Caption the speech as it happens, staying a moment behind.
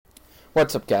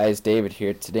What's up guys, David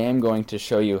here. Today I'm going to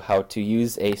show you how to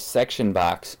use a section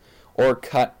box or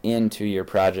cut into your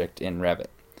project in Revit.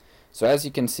 So as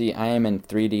you can see, I am in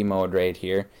 3D mode right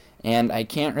here and I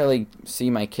can't really see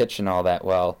my kitchen all that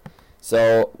well.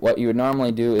 So what you would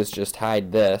normally do is just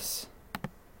hide this.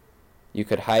 You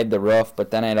could hide the roof,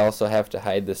 but then I'd also have to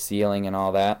hide the ceiling and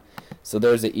all that. So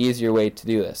there's an easier way to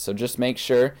do this. So just make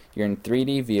sure you're in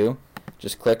 3D view.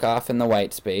 Just click off in the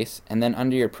white space, and then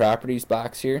under your properties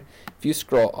box here, if you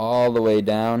scroll all the way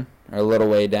down, or a little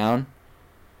way down,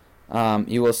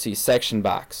 you will see section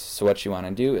box. So what you want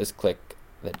to do is click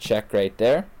the check right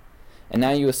there, and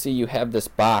now you will see you have this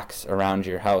box around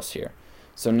your house here.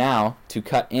 So now to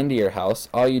cut into your house,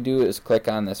 all you do is click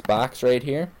on this box right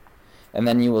here, and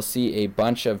then you will see a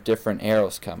bunch of different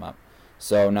arrows come up.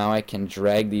 So now I can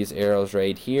drag these arrows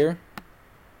right here,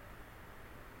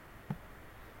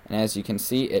 and as you can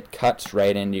see, it cuts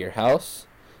right into your house.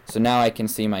 So now I can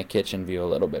see my kitchen view a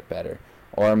little bit better.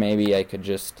 Or maybe I could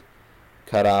just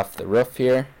cut off the roof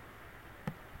here,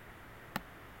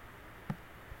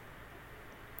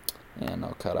 and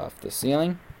I'll cut off the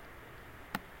ceiling,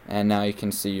 and now you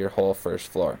can see your whole first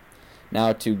floor.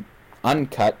 Now to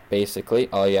uncut, basically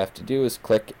all you have to do is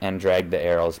click and drag the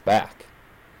arrows back.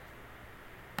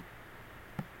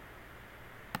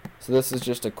 So this is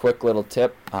just a quick little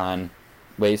tip on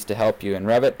ways to help you in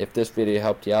Revit. If this video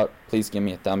helped you out, please give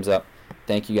me a thumbs up.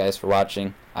 Thank you guys for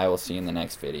watching. I will see you in the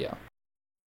next video.